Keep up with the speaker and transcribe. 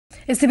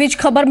इसी बीच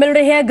खबर मिल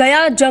रही है,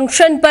 गया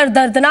जंक्शन पर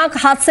दर्दनाक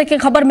हादसे की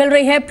खबर मिल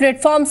रही है।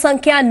 प्लेटफॉर्म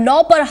संख्या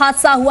 9 पर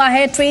हादसा हुआ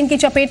है। ट्रेन की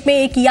चपेट में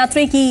एक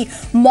यात्री की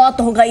मौत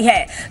हो गई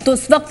है। तो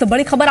इस वक्त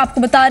बड़ी खबर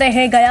आपको बता रहे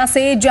हैं गया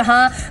से,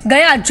 जहां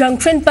गया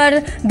जंक्शन पर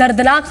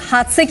दर्दनाक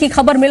हादसे की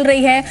खबर मिल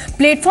रही है।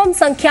 प्लेटफॉर्म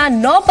संख्या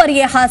 9 पर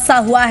यह हादसा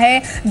हुआ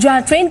है,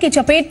 जहां ट्रेन की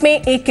चपेट में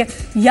एक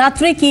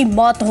यात्री की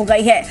मौत हो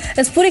गई है।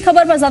 इस पूरी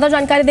खबर पर ज्यादा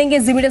जानकारी देंगे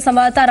ज़ी मीडिया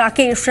संवाददाता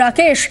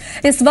राकेश।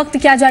 इस वक्त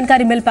क्या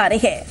जानकारी मिल पा रही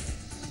है?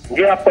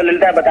 जी, आपको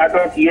ललिता बताता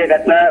हूँ कि ये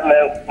घटना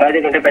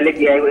आधे घंटे पहले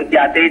की है।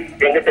 यात्री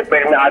ट्रेन के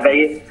चपेट में आ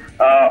गई।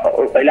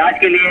 इलाज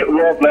के लिए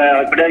वो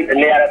हॉस्पिटल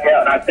ले आ रहे थे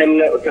और रास्ते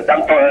में उसके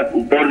दम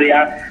तोड़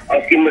दिया और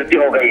उसकी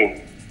मृत्यु हो गई।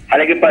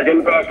 हालांकि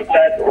परिजन को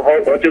सूचना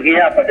हो चुकी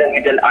है। परिजन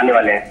भी जल्द आने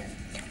वाले हैं।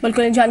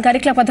 बिल्कुल, इन जानकारी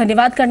के लिए आपका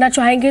धन्यवाद करना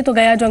चाहेंगे। तो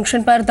गया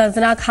जंक्शन पर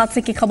दर्दनाक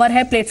हादसे की खबर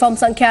है। प्लेटफॉर्म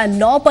संख्या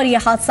 9 पर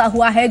यह हादसा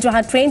हुआ है,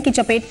 जहां ट्रेन की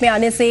चपेट में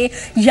आने से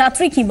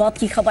यात्री की मौत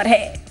की खबर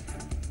है।